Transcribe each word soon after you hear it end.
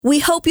We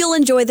hope you'll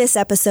enjoy this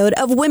episode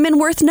of Women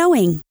Worth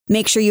Knowing.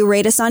 Make sure you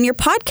rate us on your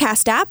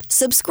podcast app,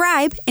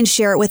 subscribe, and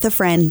share it with a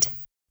friend.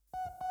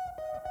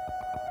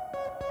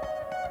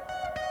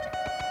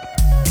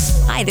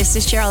 Hi, this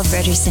is Cheryl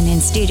Fredrickson in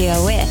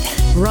studio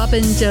with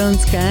Robin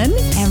Jones-Gunn.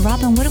 And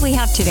Robin, what do we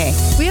have today?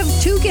 We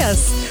have two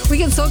guests. We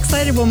get so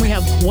excited when we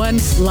have one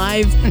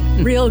live,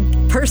 real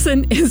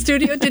person in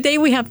studio. Today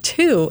we have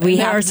two.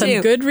 There are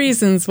some good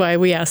reasons why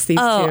we asked these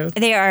two.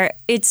 They are.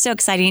 It's so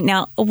exciting.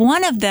 Now,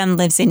 one of them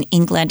lives in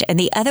England, and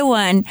the other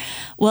one,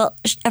 well,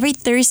 every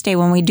Thursday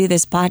when we do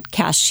this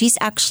podcast, she's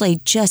actually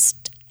just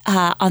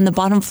on the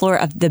bottom floor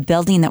of the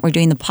building that we're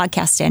doing the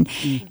podcast in.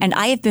 Mm-hmm. And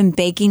I have been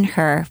begging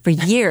her for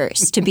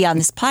years to be on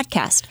this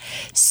podcast.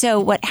 So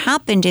what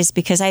happened is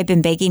because I've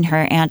been begging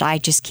her and I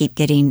just keep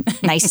getting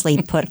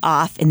nicely put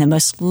off in the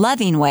most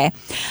loving way,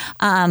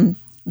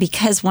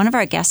 because one of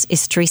our guests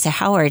is Theresa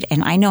Howard.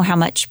 And I know how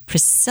much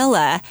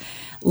Priscilla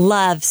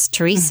loves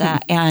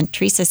Theresa. And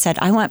Theresa said,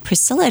 I want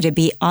Priscilla to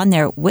be on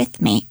there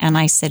with me. And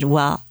I said,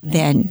 well,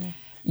 then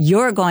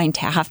you're going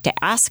to have to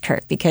ask her,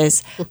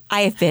 because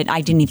I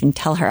didn't even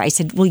tell her. I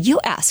said, well, you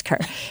ask her.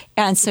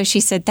 And so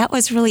she said, that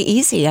was really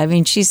easy. I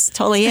mean, she's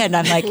totally in.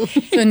 I'm like,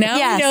 so now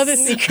we know the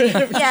secret.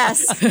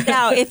 Yes.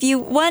 Now, if you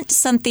want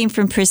something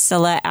from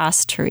Priscilla,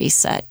 ask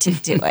Theresa to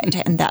do it.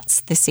 And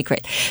that's the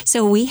secret.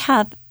 So we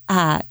have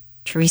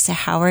Theresa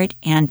Howard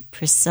and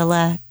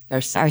Priscilla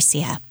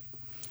Garcia.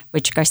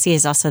 Which Garcia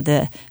is also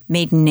the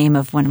maiden name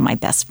of one of my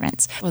best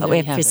friends. But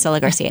we have Priscilla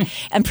Garcia.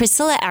 And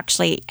Priscilla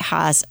actually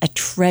has a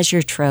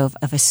treasure trove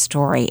of a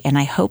story, and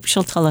I hope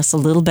she'll tell us a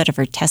little bit of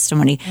her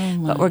testimony.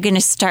 But we're going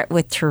to start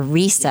with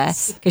Theresa,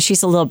 because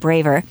she's a little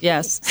braver.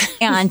 Yes.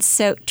 And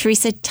so,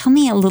 Theresa, tell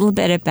me a little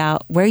bit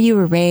about where you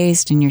were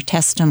raised and your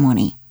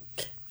testimony.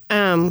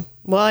 Well,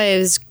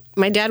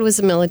 my dad was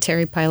a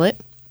military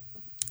pilot,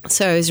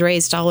 so I was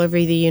raised all over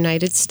the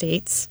United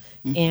States.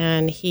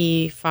 And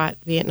he fought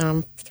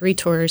Vietnam 3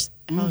 tours,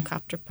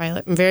 helicopter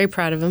pilot. I'm very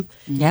proud of him.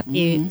 Yep.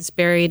 He's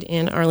buried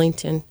in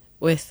Arlington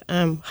with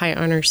high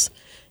honors.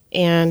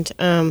 And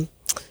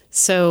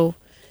so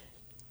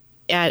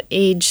at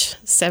age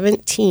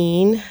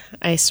 17,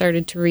 I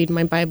started to read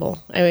my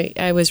Bible.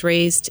 I was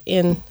raised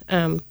in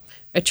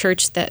a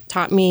church that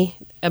taught me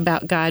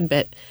about God,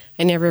 but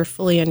I never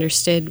fully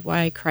understood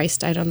why Christ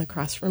died on the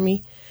cross for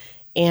me.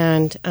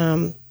 And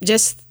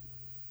just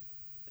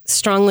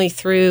strongly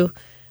through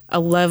a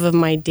love of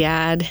my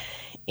dad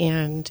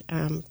and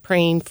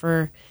praying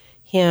for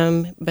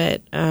him,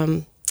 but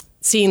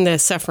seeing the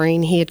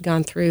suffering he had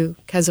gone through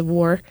because of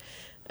war,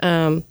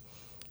 I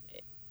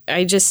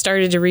just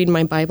started to read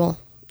my Bible.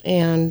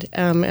 And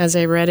as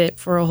I read it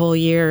for a whole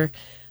year,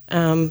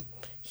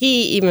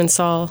 he even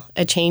saw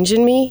a change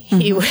in me. Mm-hmm.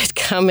 He would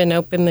come and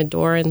open the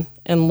door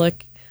and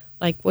look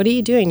like, what are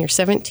you doing? You're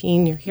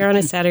 17. You're here on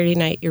a Saturday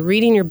night. You're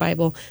reading your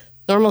Bible.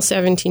 Normal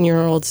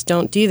 17-year-olds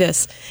don't do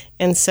this.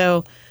 And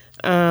so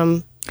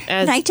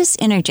can I just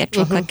interject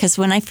real quick? Because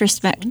when I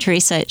first met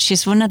Theresa,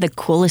 she's one of the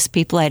coolest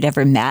people I'd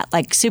ever met.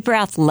 Like, super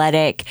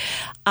athletic,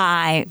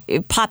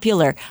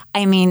 popular.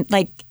 I mean,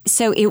 like,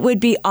 so it would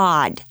be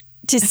odd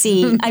to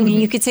see. I mean,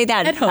 you could say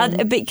that at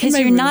home, because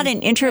you're not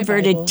an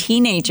introverted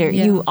teenager.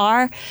 Yeah. You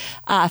are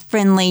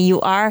friendly. You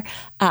are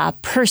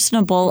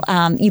personable.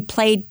 You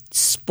played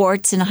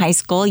sports in high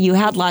school. You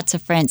had lots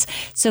of friends.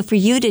 So for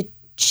you to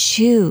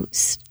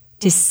choose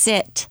to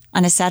sit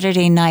on a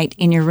Saturday night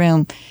in your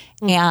room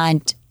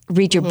and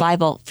read your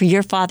Bible, for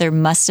your father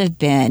must have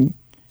been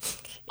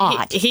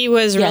odd. He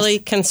was really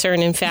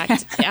concerned. In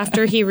fact,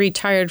 after he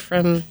retired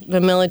from the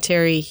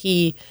military,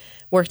 he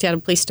worked at a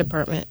police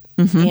department.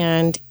 Mm-hmm.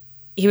 And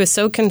he was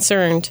so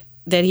concerned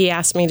that he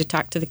asked me to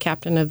talk to the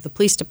captain of the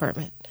police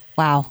department.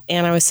 Wow.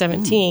 And I was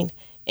 17.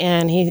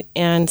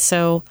 And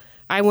so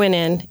I went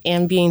in,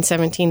 and being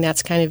 17,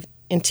 that's kind of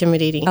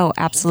intimidating. Oh,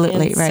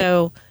 absolutely. And right.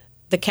 So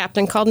the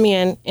captain called me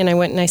in, and I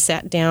went and I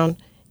sat down.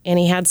 And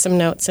he had some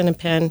notes and a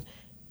pen,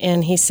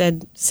 and he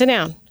said, sit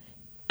down.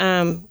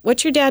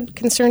 What's your dad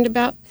concerned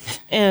about?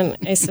 And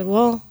I said,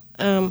 well,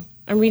 I'm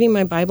reading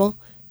my Bible.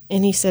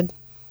 And he said,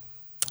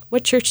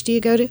 what church do you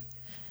go to?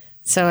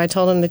 So I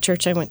told him the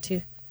church I went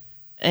to,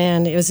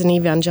 and it was an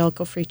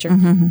evangelical free church.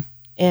 Mm-hmm.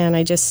 And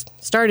I just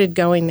started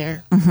going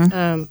there.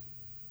 Mm-hmm.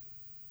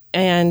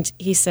 And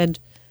he said,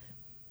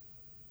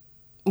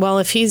 well,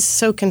 if he's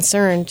so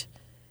concerned,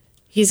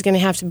 he's going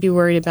to have to be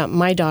worried about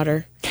my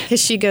daughter,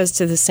 because she goes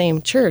to the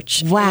same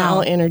church. Wow. And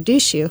I'll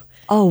introduce you.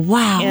 Oh,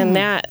 wow. And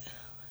that,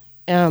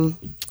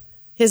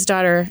 his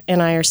daughter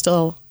and I are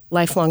still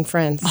lifelong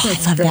friends. Oh,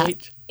 I love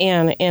that.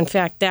 And in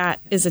fact, that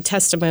is a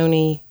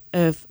testimony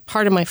of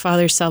part of my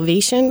father's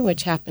salvation,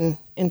 which happened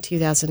in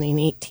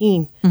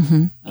 2018.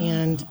 Mm-hmm.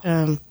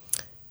 And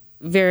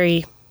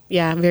very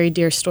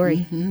dear story.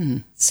 Mm-hmm.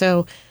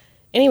 So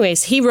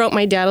anyways, he wrote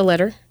my dad a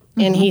letter.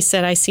 And he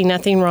said, I see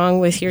nothing wrong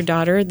with your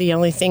daughter. The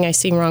only thing I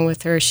see wrong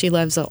with her is she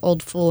loves an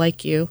old fool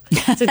like you,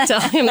 to tell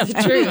him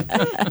the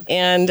truth.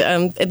 And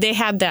they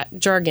had that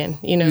jargon,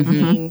 you know.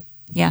 Mm-hmm.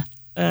 Yeah.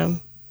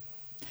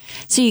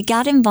 So you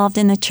got involved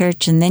in the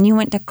church, and then you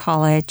went to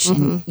college,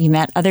 and you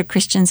met other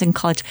Christians in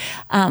college.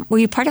 Were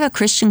you part of a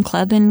Christian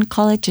club in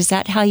college? Is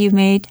that how you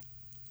made?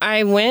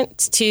 I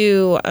went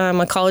to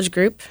a college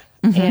group,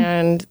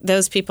 and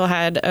those people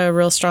had a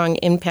real strong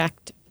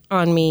impact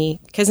on me.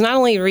 Because not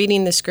only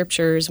reading the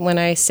scriptures, when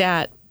I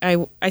sat,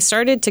 I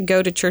started to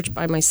go to church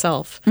by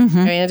myself.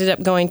 I ended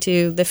up going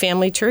to the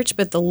family church,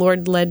 but the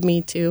Lord led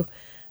me to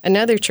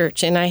another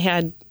church, and I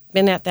had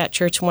been at that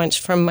church once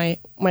from my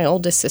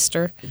oldest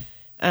sister,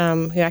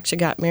 who actually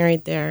got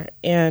married there.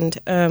 And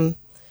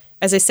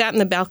as I sat in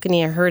the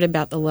balcony, I heard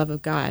about the love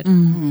of God,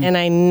 and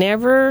I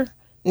never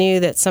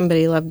knew that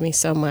somebody loved me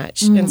so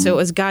much. And so it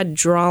was God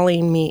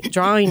drawing me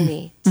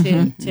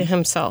to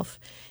Himself.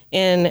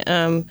 And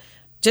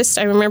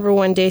I remember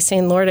one day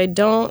saying, Lord, I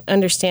don't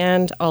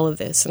understand all of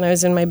this. And I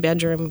was in my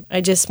bedroom.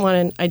 I just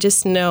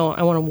know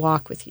I want to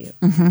walk with you.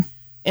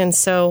 And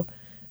so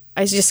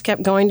I just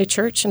kept going to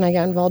church, and I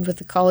got involved with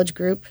the college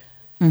group.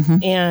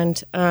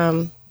 And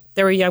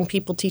there were young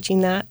people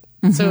teaching that.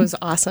 So it was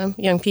awesome.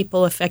 Young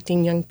people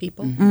affecting young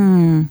people.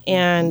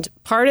 And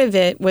part of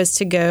it was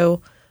to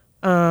go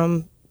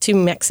to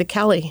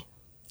Mexicali.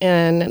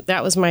 And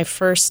that was my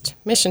first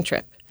mission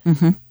trip.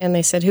 And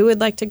they said, who would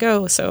like to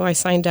go? So I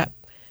signed up.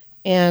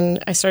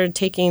 And I started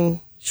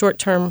taking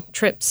short-term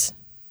trips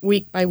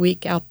week by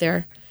week out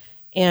there.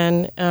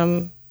 And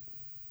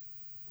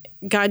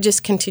God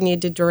just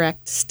continued to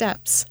direct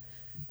steps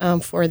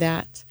for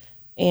that.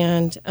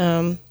 And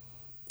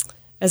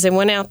as I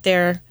went out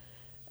there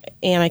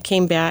and I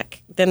came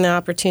back, then the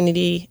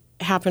opportunity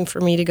happened for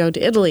me to go to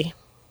Italy.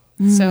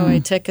 So I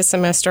took a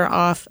semester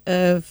off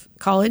of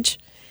college,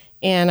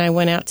 and I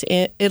went out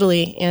to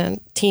Italy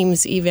and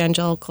Teams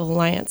Evangelical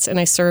Alliance, and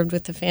I served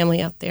with the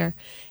family out there.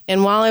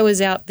 And while I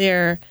was out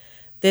there,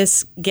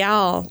 this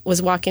gal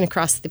was walking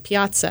across the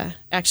piazza,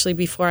 actually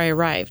before I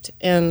arrived.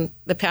 And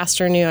the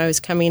pastor knew I was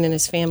coming and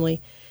his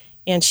family.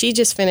 And she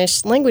just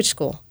finished language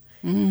school.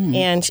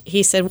 And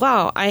he said,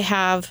 wow, I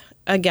have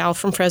a gal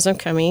from Fresno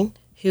coming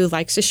who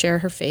likes to share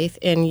her faith,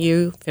 and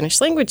you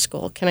finished language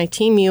school. Can I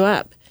team you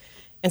up?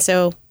 And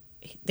so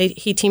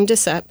he teamed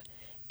us up,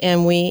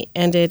 and we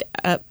ended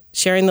up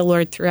sharing the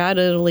Lord throughout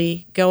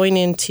Italy, going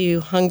into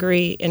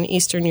Hungary and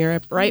Eastern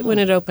Europe, right when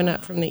it opened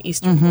up from the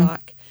Eastern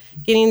Bloc,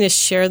 getting to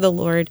share the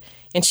Lord.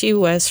 And she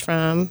was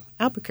from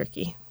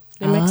Albuquerque,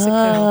 New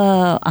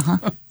Mexico.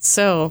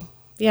 So,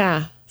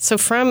 yeah. So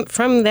from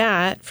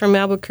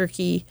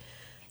Albuquerque.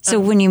 So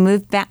when you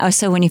moved back,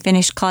 when you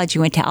finished college,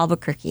 you went to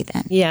Albuquerque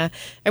then? Yeah.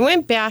 I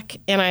went back,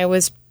 and I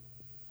was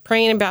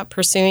praying about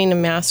pursuing a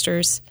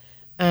master's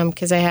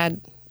because I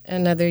had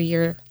another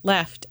year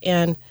left.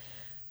 And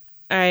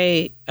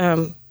I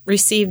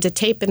received a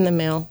tape in the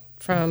mail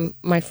from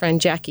my friend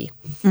Jackie,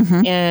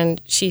 and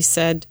she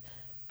said,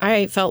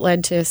 I felt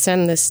led to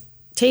send this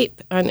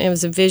tape, and it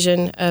was a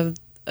vision of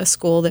a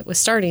school that was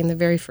starting, the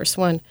very first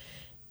one.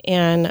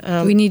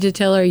 And we need to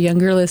tell our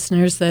younger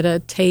listeners that a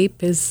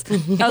tape is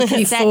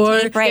before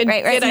tape, right.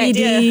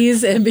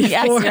 DVDs and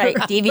before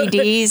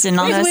DVDs and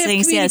all those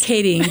things.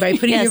 Communicating by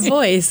putting your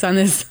voice on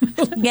this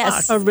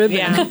a ribbon.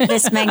 Yeah.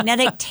 This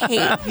magnetic tape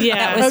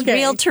that was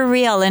reel to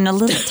reel in a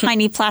little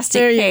tiny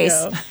plastic case.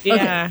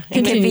 Yeah.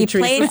 It could be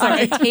played on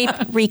a tape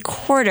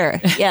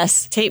recorder.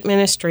 Yes. Tape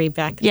ministry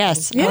back then.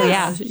 Yes. Oh,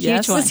 yeah.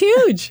 Huge one. It's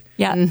huge.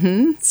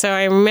 Yeah. So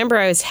I remember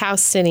I was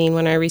house sitting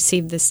when I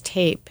received this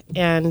tape,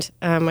 and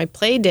I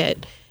played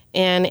it.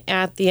 And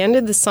at the end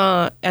of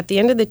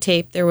the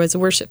tape, there was a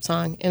worship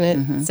song, and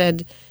it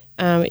said,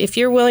 if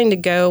you're willing to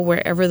go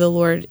wherever the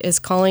Lord is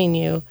calling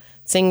you,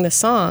 sing the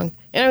song.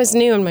 And I was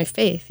new in my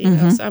faith, you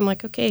know, so I'm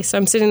like, okay. So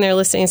I'm sitting there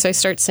listening, so I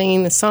start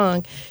singing the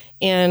song,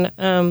 and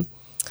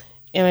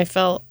I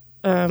felt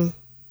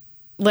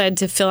led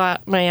to fill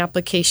out my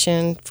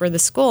application for the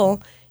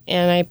school.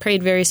 And I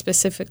prayed very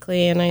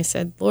specifically, and I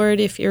said, Lord,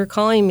 if you're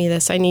calling me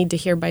this, I need to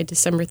hear by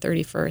December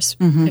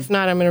 31st. If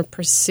not, I'm going to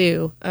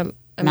pursue a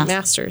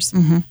master's.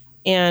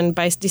 And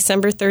by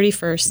December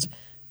 31st,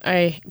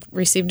 I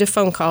received a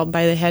phone call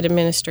by the head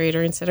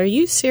administrator and said, are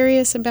you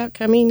serious about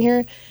coming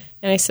here?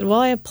 And I said, well,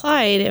 I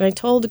applied, and I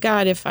told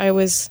God if I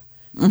was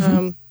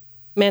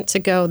meant to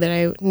go that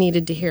I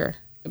needed to hear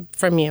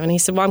from you. And he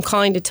said, well, I'm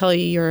calling to tell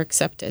you you're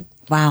accepted.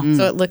 Wow.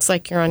 So it looks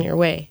like you're on your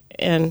way.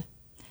 And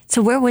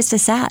so where was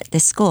this at,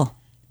 this school?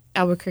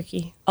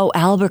 Albuquerque. Oh,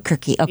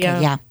 Albuquerque. Okay,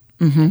 yeah.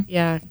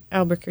 Yeah,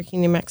 Albuquerque,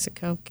 New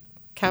Mexico.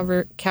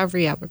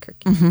 Calvary,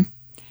 Albuquerque.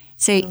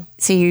 So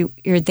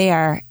you're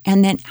there,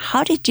 and then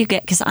how did you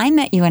get, because I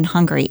met you in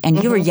Hungary,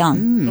 and you were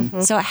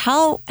young. So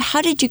how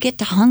did you get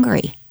to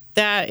Hungary?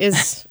 That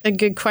is a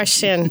good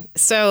question.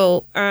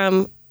 So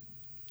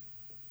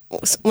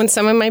when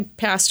some of my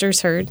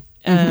pastors heard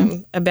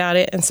about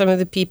it, and some of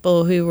the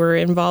people who were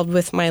involved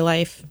with my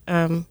life,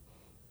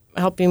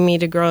 helping me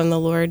to grow in the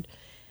Lord,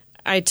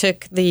 I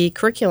took the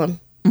curriculum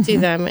to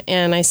them,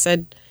 and I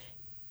said,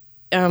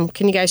 can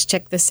you guys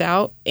check this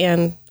out?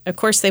 And of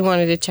course they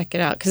wanted to check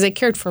it out because they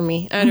cared for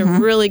me. I had a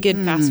really good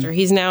pastor.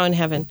 He's now in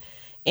heaven.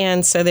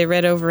 And so they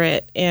read over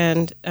it,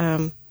 and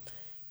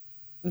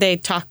they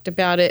talked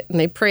about it and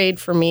they prayed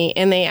for me,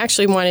 and they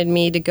actually wanted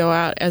me to go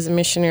out as a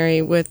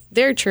missionary with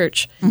their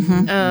church,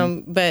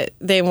 but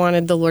they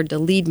wanted the Lord to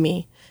lead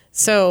me.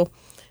 So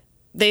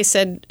they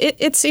said,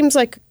 it seems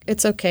like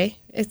it's okay.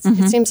 It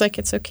seems like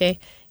it's okay.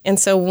 And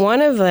so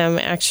one of them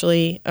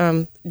actually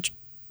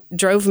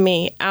drove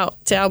me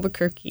out to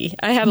Albuquerque.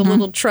 I had a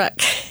little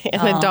truck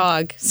and a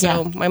dog.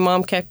 So my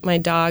mom kept my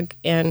dog,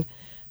 and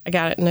I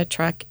got it in a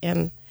truck,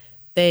 and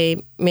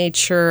they made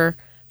sure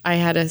I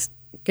had a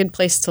good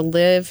place to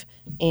live,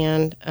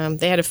 and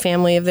they had a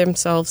family of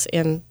themselves,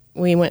 and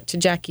we went to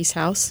Jackie's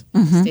house,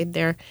 stayed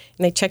there,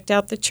 and they checked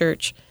out the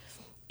church,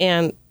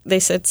 and they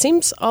said,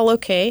 seems all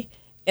okay,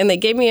 and they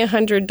gave me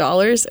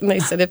 $100, and they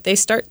said, if they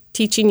start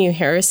teaching you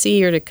heresy,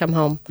 you're to come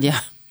home.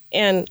 Yeah.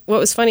 And what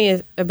was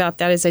funny about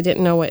that is I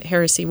didn't know what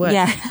heresy was.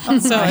 Yeah.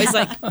 So I was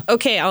like,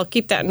 okay, I'll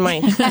keep that in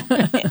mind.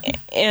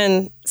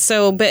 And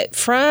so, but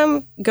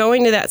from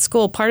going to that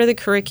school, part of the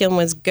curriculum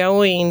was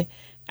going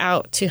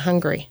out to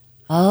Hungary.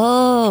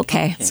 Oh,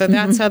 okay. So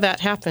that's how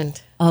that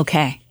happened.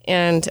 Okay.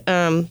 And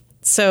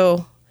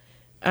so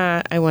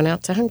I went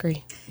out to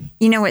Hungary.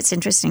 You know what's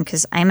interesting?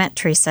 Because I met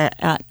Theresa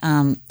at,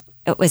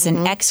 it was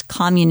an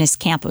ex-communist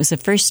camp. It was the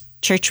first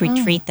church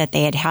retreat that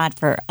they had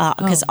for,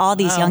 because all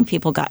these young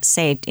people got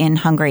saved in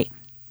Hungary.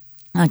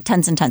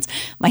 Tons and tons.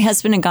 My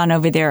husband had gone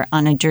over there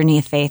on a journey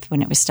of faith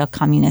when it was still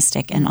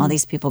communistic, and all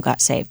these people got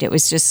saved. It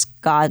was just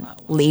God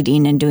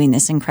leading and doing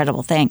this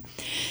incredible thing.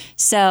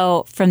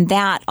 So from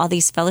that, all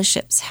these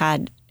fellowships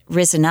had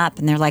risen up,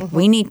 and they're like,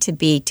 we need to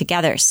be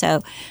together.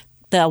 So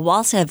the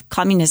walls of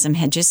communism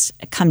had just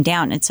come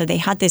down, and so they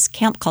had this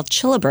camp called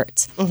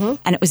Chiliberts,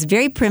 and it was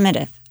very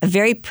primitive, a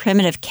very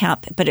primitive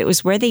camp, but it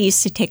was where they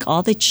used to take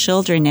all the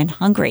children in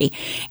Hungary,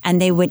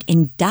 and they would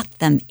induct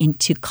them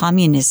into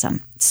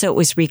communism. So it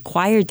was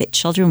required that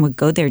children would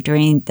go there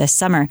during the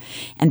summer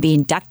and be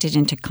inducted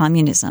into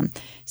communism.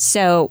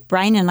 So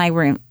Brian and I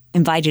were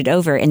invited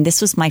over, and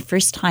this was my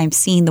first time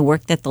seeing the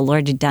work that the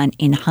Lord had done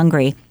in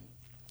Hungary.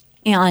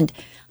 And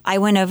I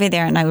went over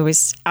there and I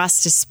was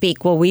asked to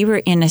speak. Well, we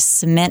were in a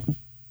cement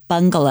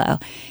bungalow,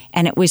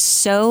 and it was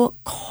so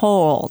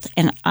cold,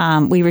 and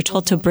we were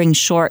told to bring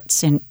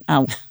shorts and,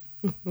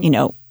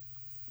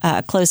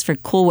 clothes for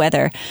cool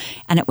weather.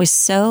 And it was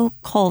so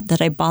cold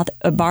that I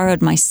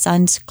borrowed my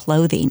son's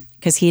clothing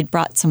because he had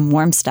brought some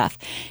warm stuff.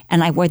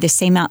 And I wore the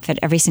same outfit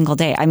every single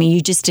day. I mean, you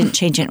just didn't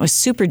change it. It was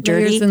super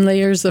dirty. Layers and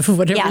layers of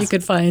whatever you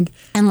could find.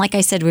 And like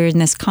I said, we were in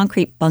this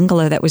concrete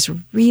bungalow that was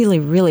really,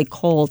 really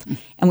cold.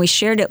 And we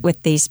shared it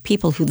with these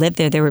people who lived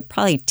there. There were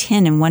probably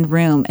 10 in one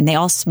room, and they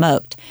all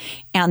smoked.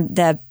 And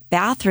the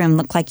bathroom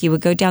looked like you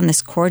would go down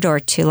this corridor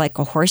to like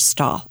a horse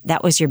stall.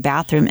 That was your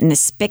bathroom. And the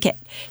spigot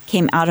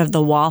came out of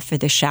the wall for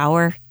the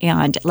shower,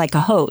 and like a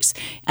hose.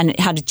 And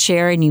it had a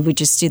chair, and you would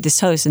just do this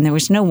hose, and there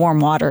was no warm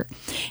water.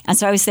 And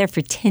so I was there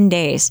for 10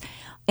 days.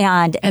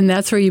 And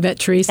that's where you met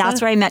Theresa?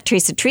 That's where I met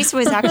Theresa. Theresa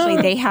was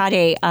actually, they had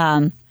a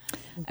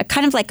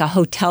kind of like a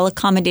hotel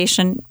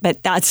accommodation,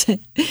 but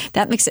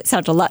that makes it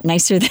sound a lot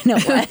nicer than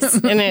it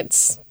was. And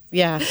it's...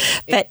 Yeah,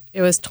 but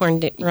it was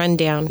run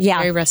down,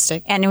 very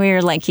rustic. And we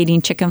were like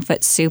eating chicken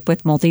foot soup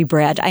with moldy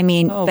bread. I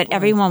mean,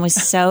 everyone was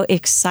so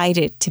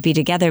excited to be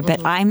together.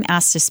 But I'm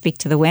asked to speak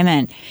to the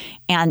women.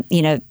 And,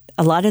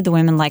 a lot of the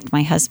women liked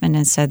my husband.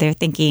 And so they're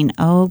thinking,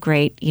 oh,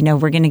 great,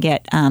 we're going to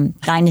get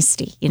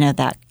Dynasty,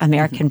 that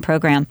American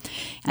program.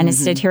 And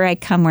instead, here I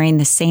come wearing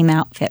the same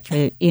outfit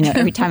for,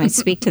 every time I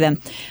speak to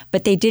them.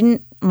 But they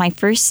didn't, my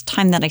first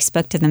time that I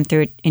spoke to them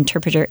through an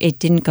interpreter, it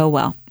didn't go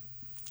well.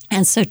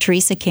 And so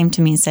Theresa came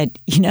to me and said,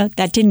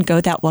 that didn't go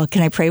that well.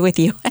 Can I pray with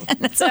you?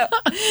 And so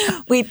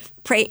we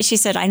prayed. She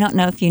said, I don't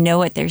know if you know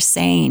what they're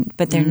saying,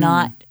 but they're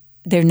not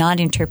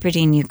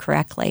interpreting you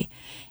correctly.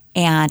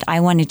 And I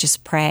want to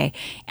just pray.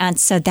 And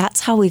so that's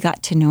how we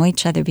got to know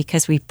each other,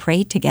 because we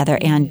prayed together.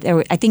 And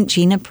I think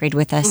Gina prayed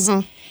with us.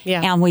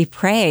 Yeah. And we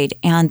prayed.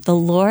 And the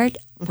Lord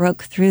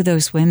broke through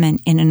those women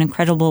in an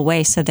incredible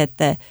way, so that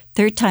the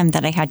third time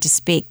that I had to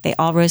speak, they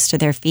all rose to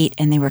their feet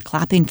and they were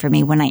clapping for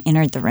me when I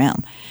entered the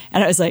room.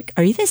 And I was like,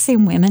 are you the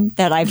same women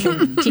that I've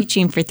been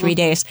teaching for 3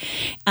 days?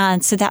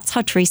 And so that's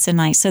how Theresa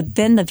and I, so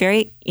then the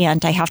very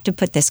end, I have to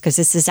put this because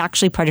this is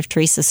actually part of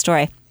Theresa's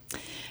story.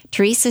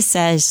 Theresa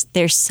says,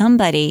 there's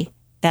somebody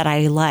that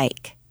I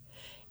like.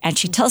 And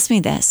she tells me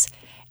this.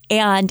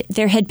 And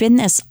there had been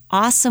this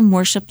awesome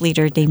worship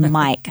leader named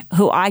Mike,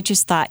 who I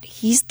just thought,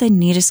 he's the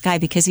neatest guy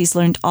because he's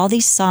learned all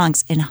these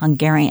songs in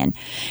Hungarian.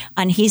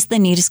 And he's the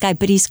neatest guy,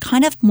 but he's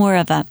kind of more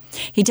of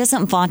he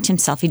doesn't vaunt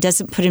himself. He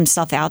doesn't put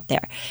himself out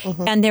there.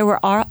 And there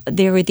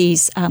were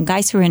these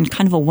guys who were in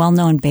kind of a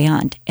well-known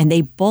band, and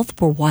they both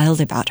were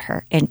wild about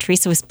her. And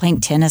Theresa was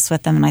playing tennis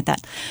with them, and I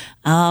thought,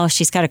 oh,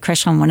 she's got a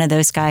crush on one of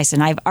those guys.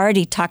 And I've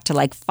already talked to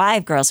like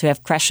 5 girls who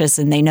have crushes,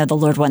 and they know the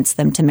Lord wants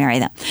them to marry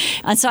them.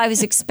 And so I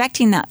was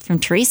expecting that from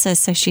Theresa.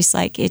 So she's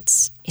like,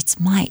 it's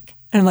Mike.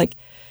 And I'm like,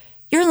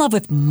 you're in love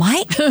with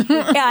Mike?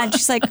 And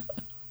she's like,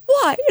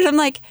 why? And I'm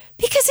like,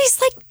 because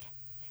he's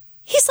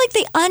like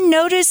the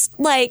unnoticed,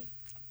 like,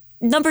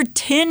 number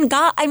 10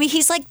 guy. I mean,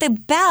 he's like the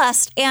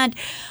best. And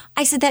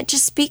I said, that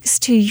just speaks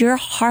to your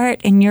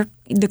heart and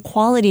the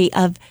quality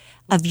of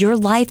your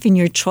life and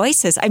your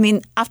choices. I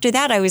mean, after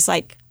that, I was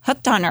like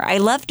hooked on her. I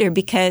loved her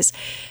because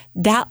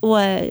that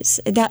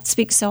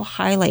speaks so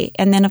highly.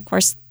 And then, of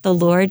course, the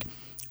Lord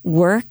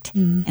worked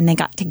and they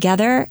got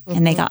together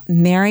and they got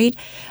married.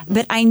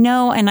 But I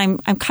know, and I'm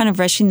kind of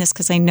rushing this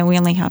because I know we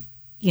only have,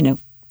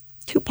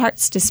 2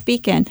 parts to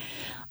speak in,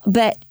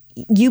 but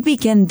you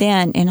began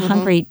then in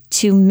Hungary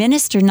to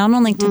minister not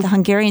only to the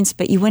Hungarians,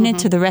 but you went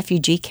into the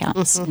refugee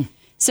camps.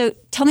 So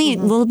tell me a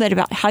little bit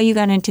about how you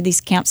got into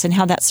these camps and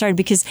how that started,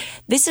 because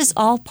this is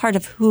all part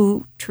of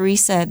who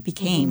Theresa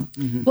became.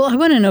 Well, I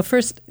want to know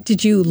first,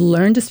 did you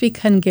learn to speak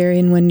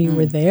Hungarian when you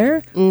were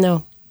there?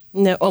 No.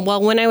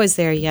 Well, when I was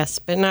there, yes,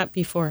 but not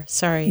before.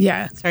 Sorry.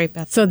 Yeah. Sorry,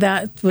 Beth. So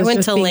that was I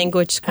went to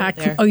language school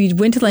there. Oh, you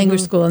went to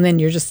language school, and then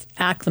you're just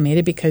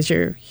acclimated because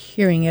you're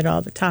hearing it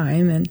all the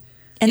time. And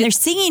they're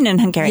singing in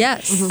Hungarian.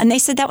 Yes. And they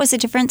said that was a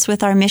difference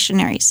with our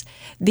missionaries,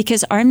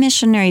 because our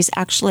missionaries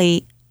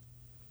actually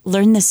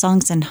learned the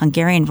songs in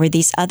Hungarian, where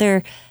these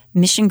other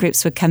mission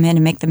groups would come in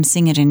and make them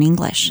sing it in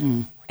English.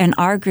 And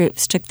our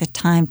groups took the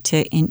time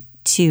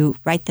to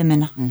write them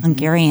in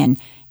Hungarian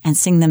and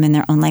sing them in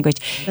their own language.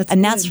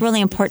 That's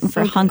really important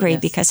for Hungary,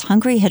 because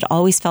Hungary had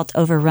always felt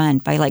overrun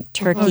by like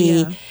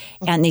Turkey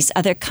and these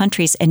other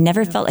countries and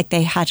never felt like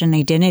they had an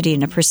identity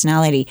and a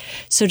personality.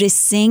 So to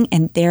sing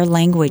in their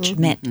language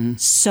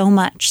meant so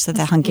much to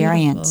the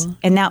Hungarians. Beautiful.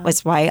 And that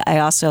was why I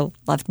also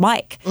loved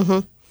Mike.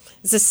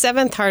 It's the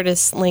 7th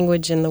hardest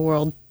language in the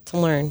world to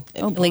learn.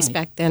 At least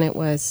back then it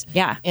was.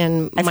 Yeah.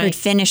 And I've heard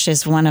Finnish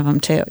is one of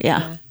them too.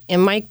 Yeah.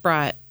 And Mike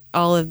brought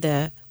all of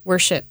the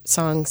worship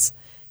songs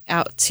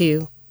out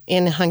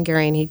in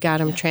Hungarian. He got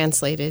them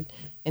translated,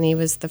 and he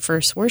was the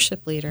first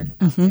worship leader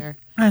out there.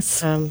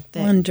 That's that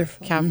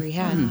wonderful. Calvary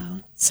had. Wow.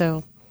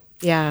 So,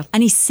 yeah.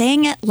 And he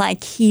sang it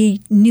like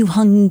he knew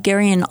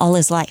Hungarian all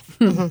his life.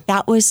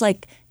 That was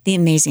like the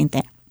amazing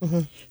thing.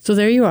 So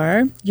there you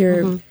are.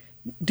 You're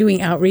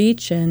doing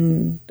outreach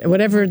and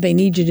whatever they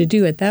need you to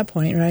do at that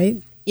point,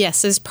 right?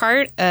 Yes. As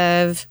part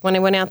of, when I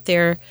went out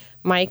there,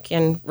 Mike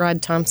and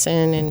Rod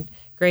Thompson and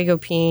Greg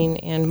Opine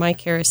and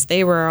Mike Harris,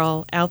 they were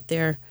all out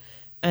there.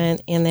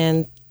 And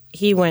then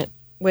he went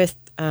with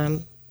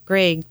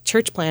Greg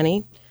church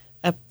planning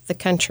up the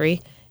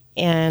country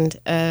and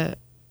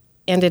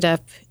ended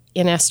up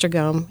in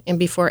Esztergom. And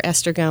before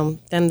Esztergom,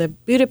 then the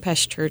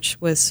Budapest church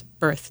was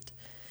birthed.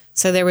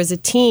 So there was a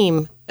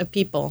team of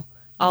people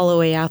all the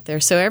way out there.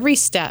 So every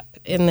step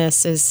in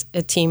this is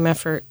a team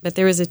effort. But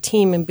there was a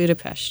team in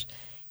Budapest,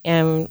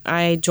 and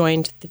I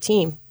joined the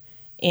team.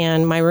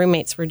 And my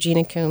roommates were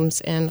Gina Coombs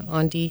and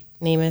Andi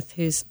Namath,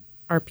 who's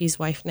RP's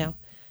wife now.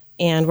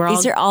 And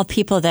these are all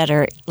people that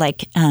are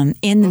like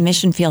in the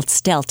mission field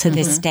still to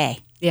this day.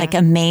 Yeah. Like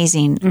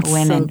amazing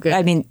women. So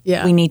I mean,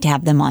 we need to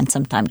have them on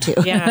sometime too.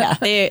 Yeah,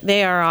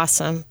 they are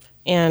awesome.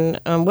 And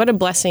what a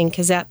blessing,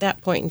 because at that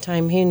point in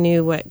time, who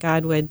knew what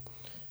God would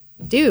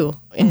do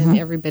in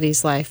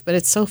everybody's life? But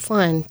it's so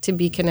fun to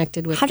be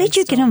connected with. How did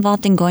you get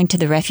involved in going to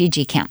the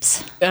refugee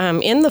camps?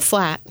 In the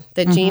flat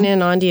that Gina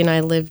and Andi and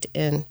I lived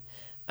in,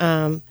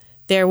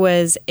 there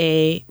was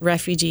a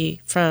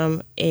refugee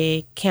from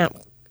a camp.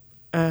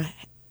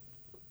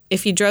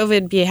 If you drove,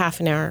 it'd be a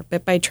half an hour,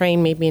 but by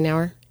train, maybe an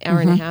hour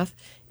and a half.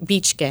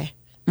 Bichke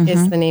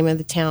is the name of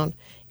the town.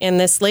 And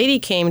this lady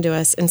came to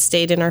us and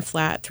stayed in our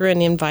flat through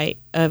an invite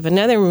of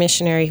another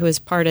missionary who was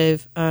part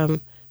of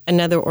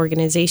another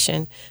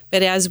organization.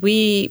 But as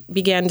we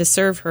began to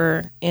serve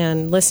her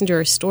and listen to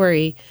her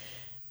story,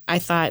 I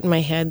thought in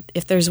my head,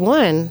 if there's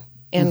one,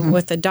 and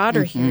with a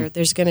daughter here,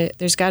 there's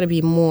got to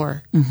be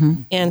more.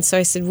 And so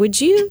I said,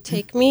 would you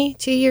take me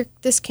to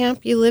this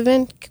camp you live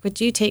in? Would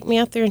you take me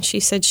out there? And she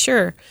said,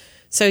 sure.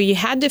 So you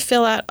had to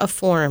fill out a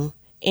form,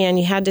 and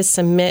you had to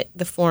submit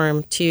the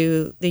form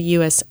to the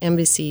U.S.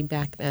 Embassy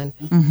back then.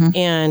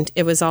 And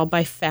it was all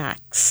by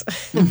fax.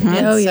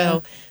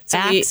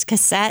 Fax,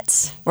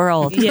 cassettes, we're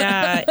old.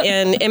 Yeah,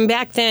 and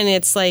back then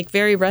it's like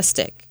very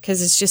rustic,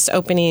 because it's just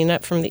opening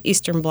up from the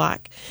Eastern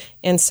Bloc.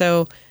 And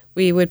so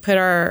we would put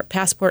our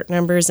passport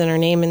numbers and our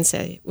name and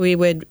say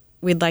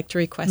we'd like to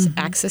request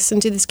access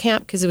into this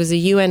camp, because it was a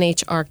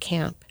UNHR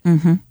camp,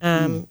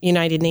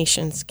 United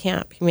Nations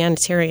camp,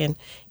 humanitarian,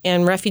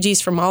 and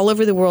refugees from all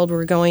over the world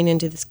were going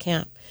into this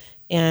camp,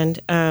 and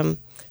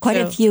quite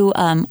a few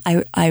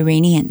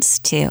Iranians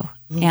too,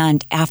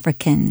 and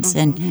Africans,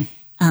 and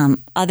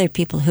other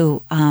people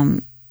who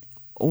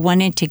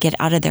wanted to get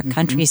out of their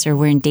countries or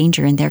were in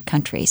danger in their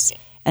countries.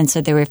 And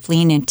so they were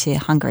fleeing into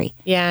Hungary.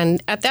 Yeah,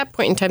 and at that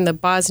point in time, the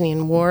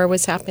Bosnian War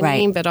was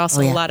happening, but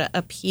also a lot of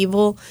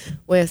upheaval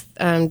with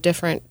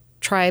different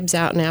tribes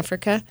out in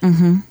Africa.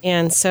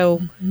 And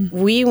so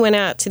we went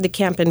out to the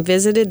camp and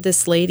visited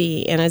this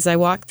lady. And as I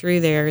walked through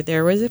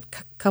there was a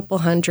couple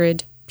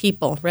hundred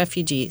people,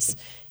 refugees.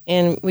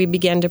 And we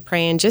began to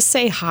pray and just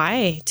say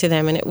hi to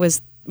them. And it was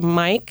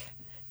Mike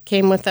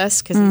came with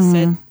us, because he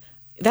said,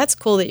 that's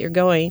cool that you're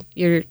going.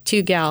 You're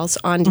 2 gals,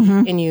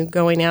 Andi and you,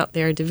 going out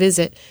there to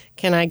visit.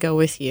 Can I go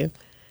with you?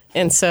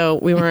 And so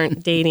we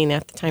weren't dating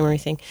at the time or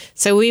anything.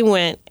 So we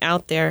went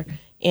out there,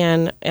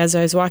 and as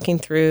I was walking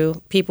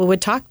through, people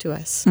would talk to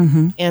us.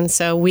 And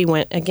so we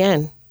went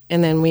again,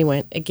 and then we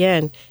went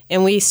again,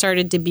 and we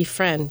started to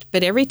befriend.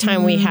 But every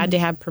time we had to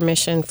have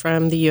permission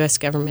from the U.S.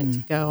 government to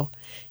go,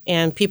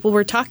 and people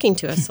were talking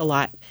to us a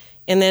lot.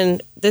 And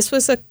then this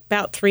was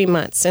about 3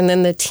 months, and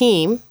then the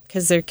team,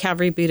 because they're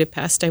Calvary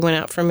Budapest, I went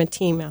out from a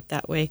team out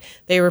that way.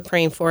 They were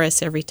praying for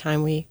us every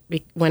time we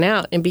went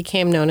out and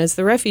became known as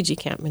the Refugee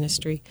Camp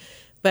Ministry.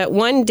 But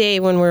one day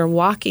when we were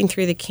walking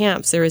through the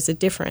camps, there was a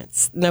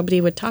difference. Nobody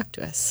would talk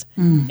to us.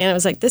 And I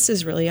was like, this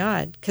is really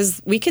odd,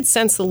 because we could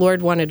sense the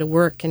Lord wanted to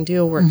work and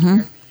do a work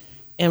here.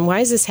 And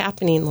why is this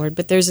happening, Lord?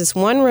 But there's this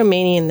one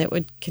Romanian that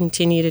would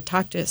continue to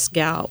talk to us,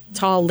 gal,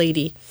 tall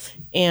lady.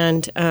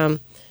 And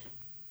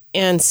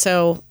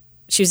so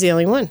she was the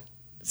only one.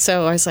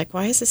 So I was like,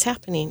 why is this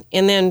happening?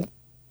 And then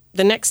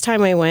the next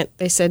time I went,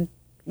 they said,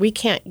 we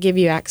can't give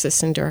you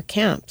access into our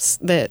camps.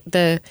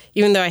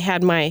 Even though I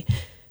had my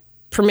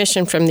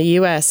permission from the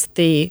U.S.,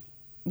 the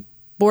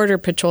Border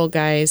Patrol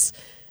guys,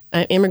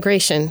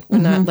 immigration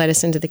would not let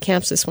us into the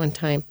camps this one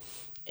time.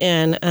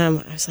 And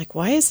I was like,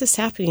 why is this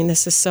happening?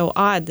 This is so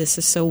odd. This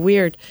is so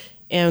weird.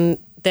 And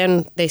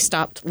then they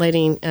stopped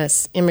letting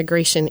us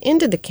immigration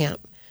into the camp.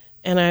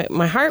 And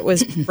my heart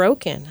was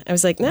broken. I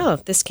was like, no,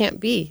 this can't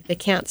be. They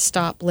can't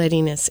stop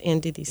letting us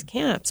into these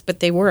camps. But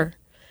they were.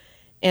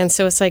 And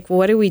so it's like, well,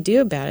 what do we do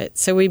about it?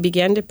 So we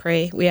began to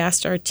pray. We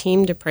asked our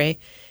team to pray.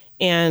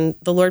 And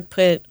the Lord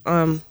put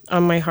on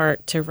my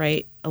heart to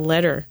write a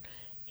letter.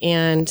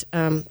 And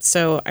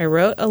so I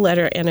wrote a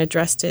letter and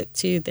addressed it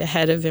to the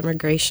head of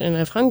immigration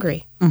of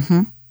Hungary.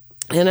 And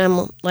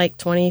I'm like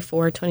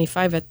 24,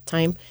 25 at the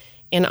time.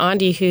 And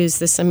Andi, who's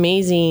this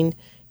amazing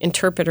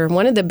interpreter,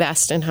 one of the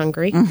best in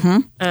Hungary.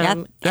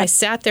 I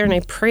sat there and I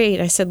prayed.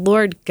 I said,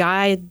 Lord,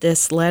 guide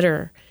this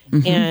letter.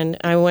 And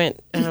I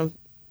went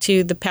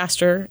to the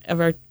pastor of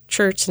our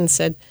church and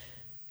said,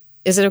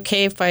 is it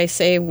okay if I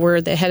say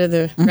we're the head of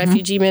the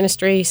refugee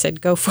ministry? He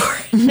said, go for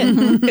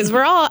it. Because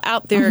we're all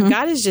out there.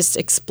 God is just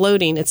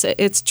exploding.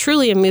 It's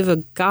truly a move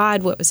of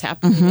God what was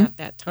happening at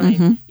that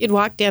time. You'd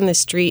walk down the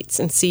streets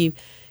and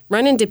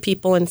run into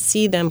people and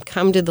see them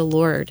come to the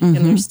Lord. And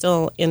they're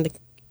still in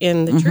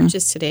the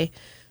churches today.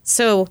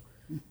 So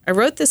I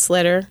wrote this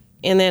letter,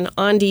 and then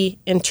Andi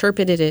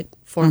interpreted it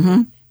for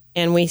me.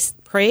 And we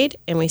prayed,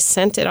 and we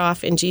sent it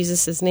off in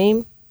Jesus'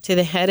 name to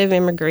the head of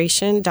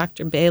immigration,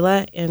 Dr.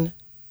 Bela, in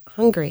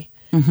Hungary.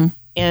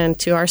 And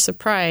to our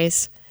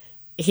surprise,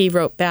 he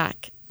wrote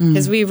back.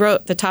 Because we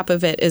wrote the top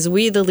of it is,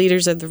 we, the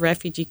leaders of the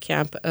refugee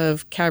camp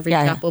of Calvary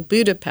Chapel,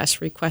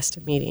 Budapest, request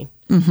a meeting.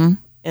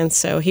 And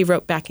so he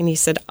wrote back and he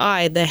said,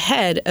 I, the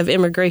head of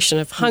immigration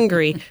of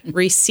Hungary,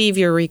 receive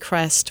your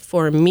request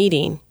for a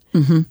meeting.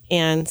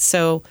 And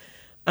so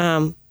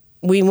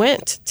we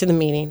went to the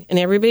meeting, and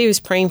everybody was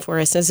praying for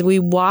us. As we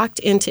walked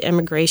into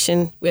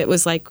immigration, it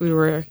was like we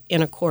were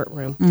in a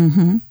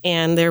courtroom.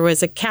 And there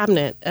was a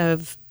cabinet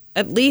of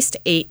at least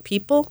 8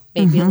 people,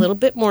 maybe a little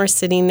bit more,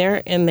 sitting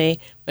there. And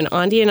when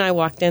Andi and I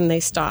walked in,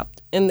 they stopped.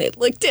 And they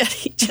looked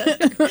at each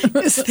other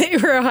because they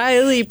were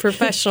highly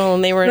professional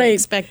and they weren't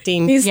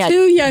expecting these 2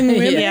 young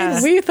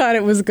women. We thought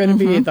it was going to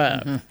be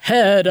the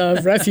head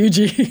of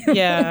refugee.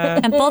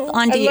 And both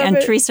Andi and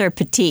Theresa are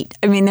petite.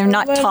 I mean, they're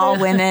not tall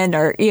women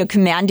or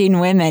commanding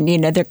women.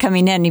 They're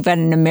coming in. You've got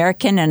an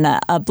American and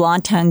a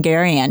blonde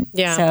Hungarian.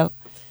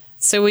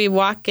 So we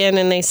walk in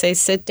and they say,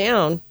 sit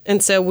down.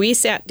 And so we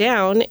sat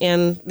down,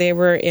 and they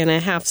were in a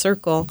half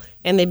circle,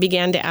 and they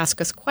began to ask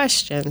us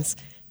questions.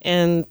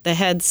 And the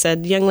head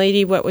said, young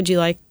lady, what would you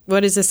like?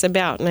 What is this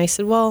about? And I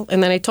said, well,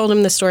 and then I told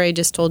him the story I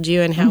just told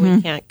you and how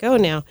we can't go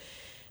now.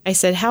 I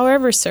said,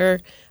 however, sir,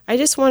 I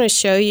just want to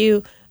show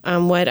you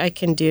what I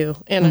can do.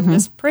 And I'm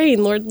just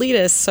praying, Lord, lead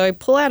us. So I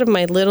pull out of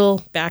my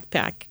little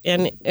backpack,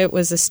 and it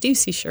was a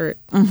Stussy shirt.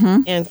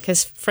 And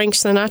because Frank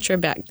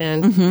Sinatra back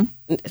then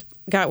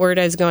got word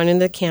I was going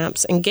into the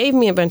camps and gave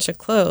me a bunch of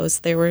clothes.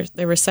 They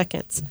were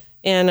seconds.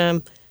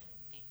 And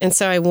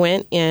so I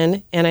went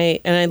in, and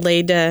I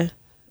laid a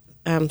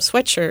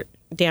sweatshirt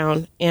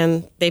down,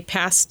 and they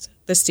passed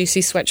the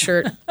Stussy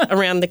sweatshirt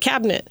around the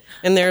cabinet,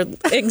 and they're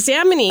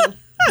examining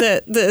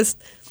the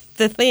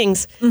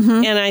things.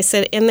 And I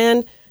said, and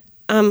then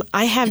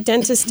I have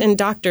dentists and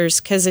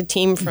doctors, because a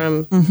team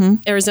from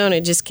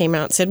Arizona just came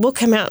out and said, we'll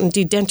come out and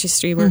do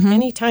dentistry work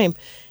anytime.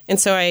 And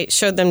so I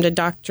showed them the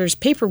doctor's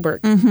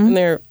paperwork, and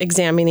they're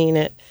examining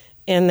it.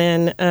 And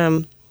then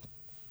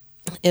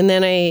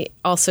I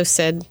also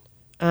said,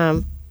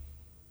 I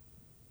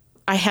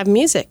have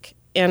music.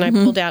 And I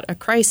pulled out a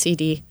Cry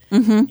CD,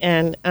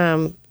 and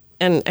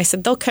I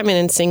said, they'll come in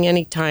and sing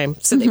anytime.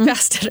 So they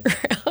passed it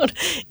around.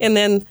 And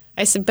then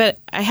I said, but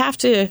I have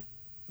to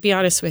be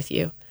honest with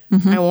you.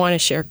 I want to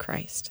share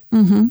Christ.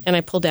 And I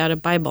pulled out a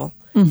Bible.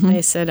 And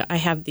I said, I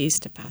have these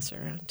to pass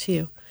around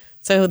too.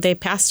 So they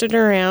passed it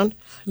around,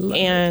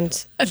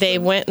 and they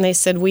went and they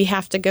said, we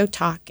have to go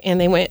talk.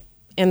 And they went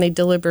and they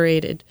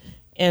deliberated.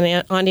 And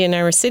Andi and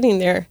I were sitting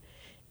there,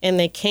 and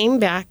they came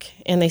back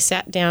and they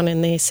sat down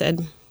and they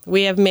said,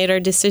 we have made our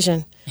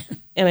decision.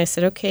 And I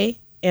said, okay.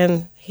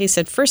 And he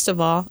said, first of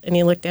all, and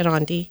he looked at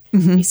Andi,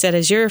 he said,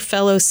 as your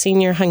fellow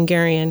senior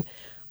Hungarian,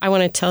 I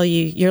want to tell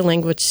you your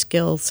language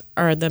skills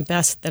are the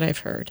best that I've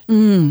heard.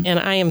 And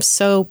I am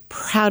so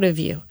proud of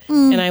you.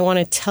 And I want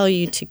to tell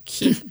you to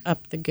keep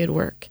up the good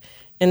work.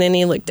 And then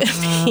he looked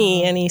at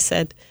me and he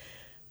said,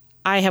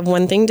 I have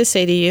one thing to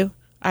say to you.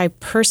 I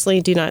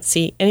personally do not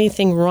see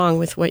anything wrong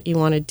with what you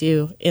want to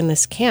do in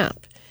this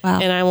camp.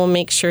 And I will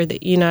make sure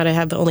that you not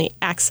have only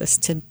access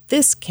to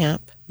this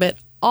camp, but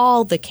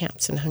all the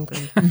camps in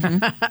Hungary.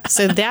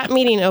 So that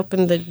meeting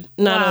opened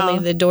not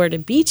only the door to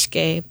Beach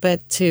Gay,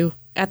 but to,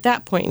 at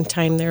that point in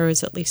time, there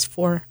was at least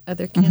 4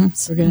 other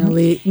camps. We're going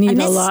to need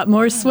a lot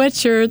more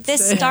sweatshirts.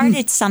 This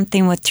started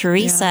something with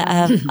Theresa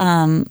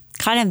of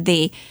kind of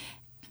the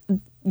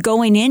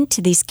going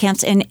into these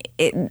camps. And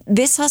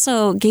this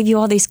also gave you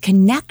all these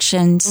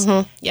connections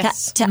to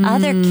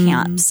other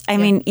camps. I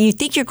mean, you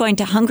think you're going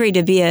to Hungary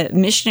to be a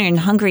missionary in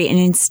Hungary, and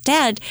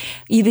instead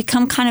you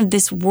become kind of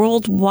this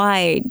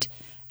worldwide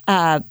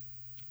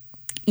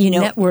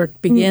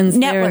network begins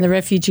there in the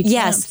refugee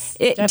camps.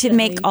 Yes, to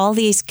make all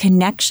these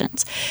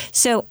connections.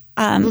 So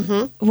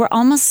we're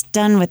almost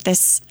done with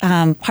this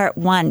part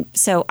 1.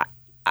 So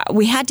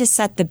we had to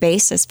set the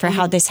basis for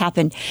how this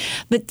happened.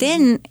 But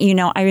then,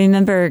 I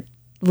remember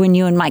when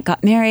you and Mike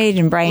got married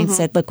and Brian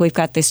said, look, we've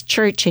got this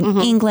church in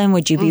England.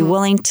 Would you be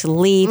willing to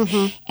leave?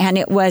 And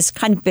it was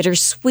kind of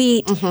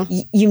bittersweet.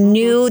 You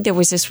knew there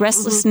was this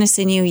restlessness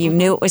in you. You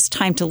knew it was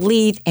time to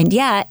leave. And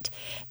yet,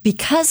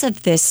 because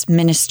of this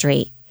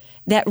ministry,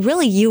 that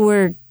really you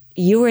were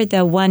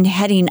the one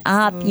heading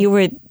up. You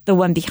were the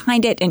one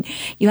behind it. And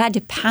you had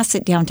to pass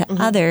it down to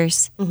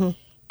others.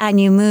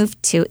 And you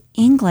moved to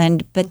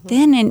England. But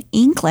then in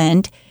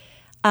England,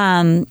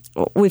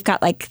 we've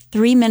got like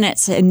 3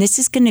 minutes, and this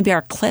is going to be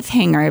our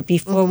cliffhanger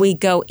before we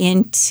go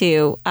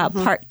into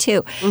part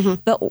 2.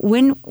 But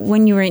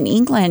when you were in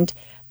England,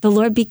 the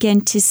Lord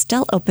began to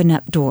still open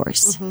up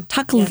doors.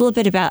 Talk a little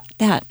bit about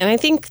that. And I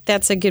think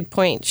that's a good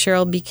point,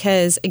 Cheryl,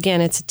 because,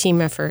 again, it's a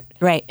team effort.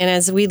 Right. And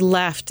as we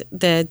left,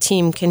 the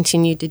team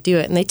continued to do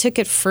it. And they took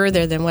it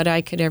further than what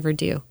I could ever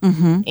do.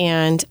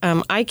 And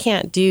I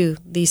can't do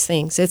these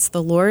things. It's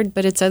the Lord,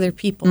 but it's other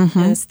people.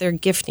 And it's their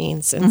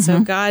giftings. And so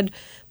God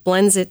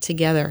blends it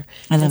together.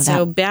 I love that.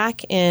 So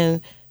back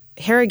in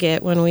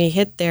Harrogate, when we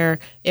hit there,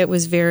 it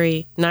was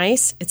very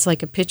nice. It's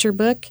like a picture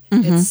book.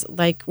 It's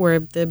like where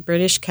the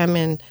British come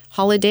in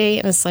holiday,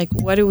 and it's like,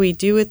 what do we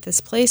do with this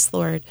place,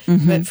 Lord?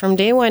 But from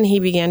day one, he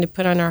began to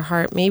put on our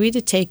heart maybe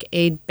to take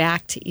aid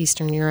back to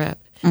Eastern Europe.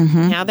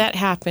 How that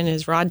happened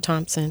is Rod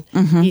Thompson.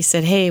 He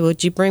said, hey,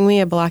 would you bring me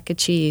a block of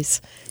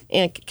cheese?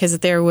 Because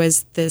there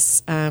was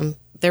this,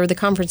 there were the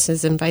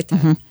conferences invite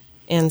them.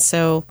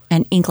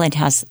 And England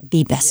has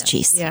the best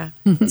cheese. Yeah.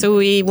 So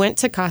we went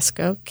to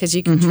Costco because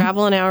you can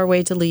travel an hour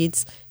away to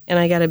Leeds, and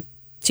I got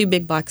 2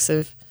 big blocks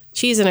of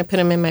cheese and I put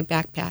them in my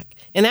backpack.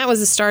 And that was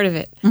the start of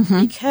it.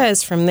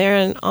 Because from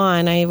there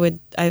on, I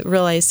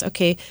realized,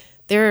 okay,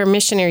 there are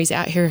missionaries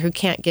out here who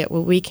can't get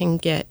what we can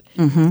get.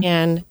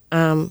 And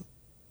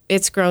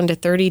it's grown to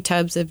 30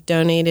 tubs of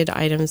donated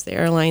items, the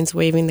airlines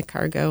waiving the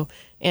cargo.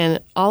 And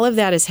all of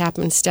that has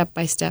happened step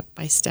by step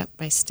by step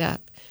by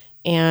step.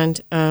 And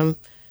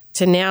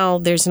to now,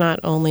 there's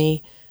not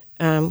only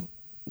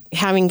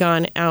having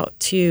gone out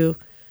to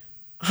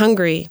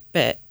Hungary,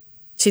 but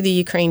to the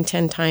Ukraine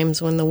 10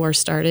 times when the war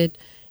started.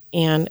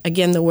 And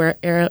again,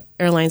 the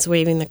airlines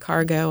waiving the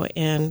cargo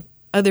and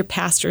other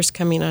pastors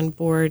coming on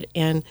board.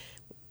 And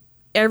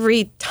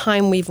every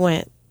time we've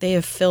went, they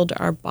have filled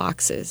our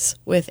boxes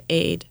with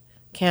aid,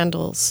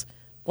 candles,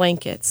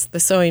 blankets, the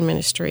sewing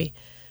ministry.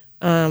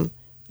 Not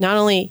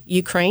only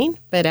Ukraine,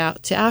 but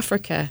out to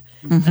Africa.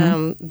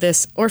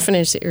 This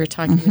orphanage that you were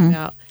talking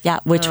about. Yeah,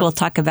 which we'll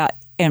talk about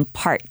in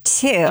part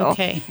 2.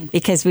 Okay.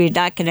 Because we're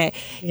not going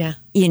to,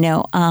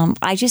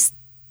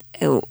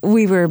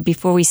 we were,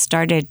 before we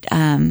started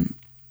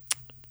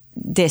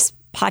this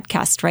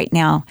podcast right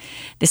now,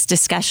 this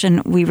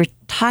discussion, we were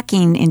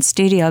talking in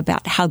studio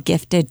about how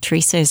gifted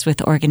Theresa is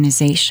with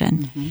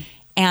organization.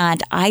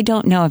 And I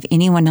don't know of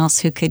anyone else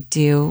who could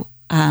do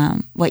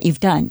what you've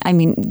done. I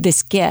mean,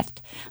 this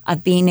gift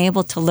of being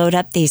able to load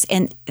up these,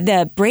 and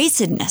the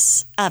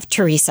brazenness of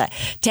Theresa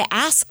to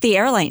ask the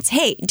airlines,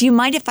 hey, do you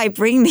mind if I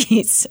bring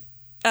these,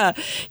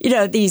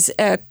 these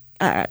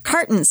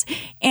cartons?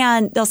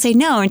 And they'll say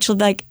no. And she'll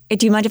be like,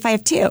 do you mind if I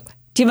have 2?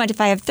 Do you mind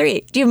if I have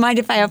 3? Do you mind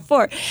if I have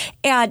 4?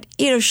 And,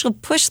 she'll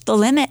push the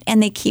limit,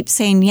 and they keep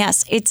saying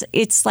yes.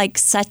 It's like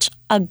such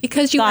a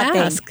because you God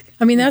ask. thing.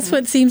 I mean, that's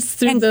what seems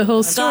through the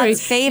whole story.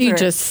 God's favor. You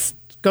just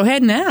go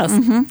ahead and ask.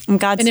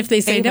 And if they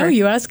say favor. no,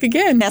 you ask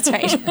again. That's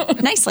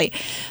right. Nicely.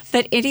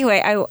 But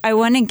anyway, I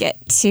want to get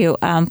to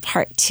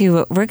part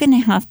 2. We're going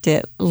to have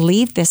to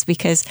leave this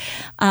because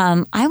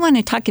I want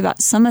to talk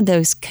about some of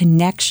those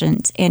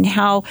connections and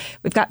how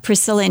we've got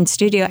Priscilla in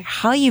studio,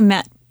 how you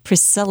met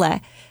Priscilla,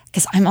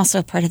 because I'm also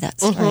a part of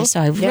that story. So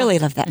I really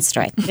love that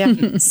story.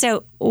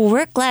 So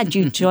we're glad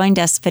you joined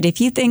us. But if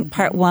you think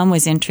part 1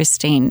 was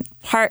interesting,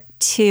 part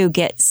 2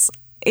 gets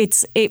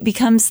it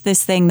becomes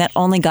this thing that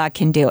only God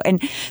can do.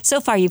 And so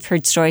far you've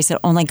heard stories that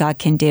only God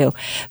can do,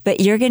 but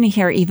you're going to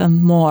hear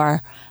even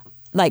more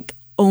like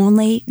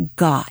only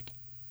God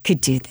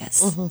could do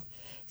this. Mm-hmm.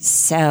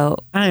 So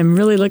I'm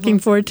really looking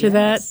forward to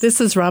that.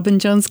 This is Robin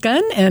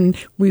Jones-Gunn, and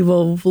we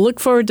will look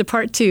forward to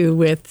part 2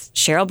 with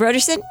Cheryl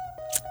Broderson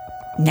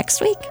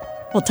next week.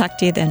 We'll talk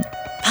to you then.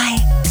 Bye.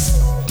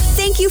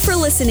 Thank you for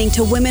listening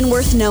to Women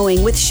Worth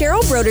Knowing with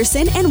Cheryl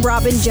Broderson and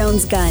Robin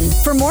Jones-Gunn.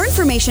 For more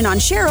information on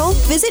Cheryl,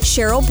 visit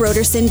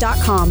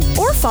CherylBroderson.com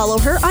or follow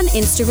her on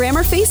Instagram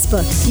or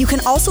Facebook. You can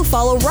also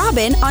follow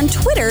Robin on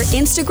Twitter,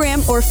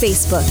 Instagram, or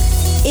Facebook.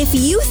 If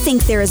you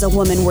think there is a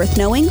woman worth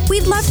knowing,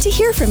 we'd love to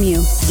hear from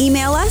you.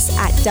 Email us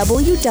at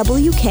wwk@cccm.com.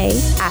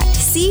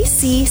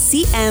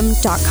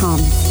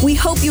 We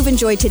hope you've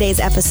enjoyed today's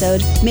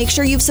episode. Make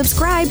sure you've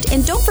subscribed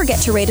and don't forget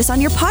to rate us on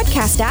your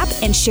podcast app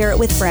and share it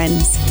with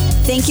friends.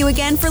 Thank you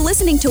again for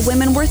listening to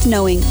Women Worth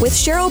Knowing with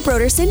Cheryl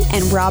Broderson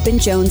and Robin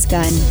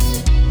Jones-Gunn.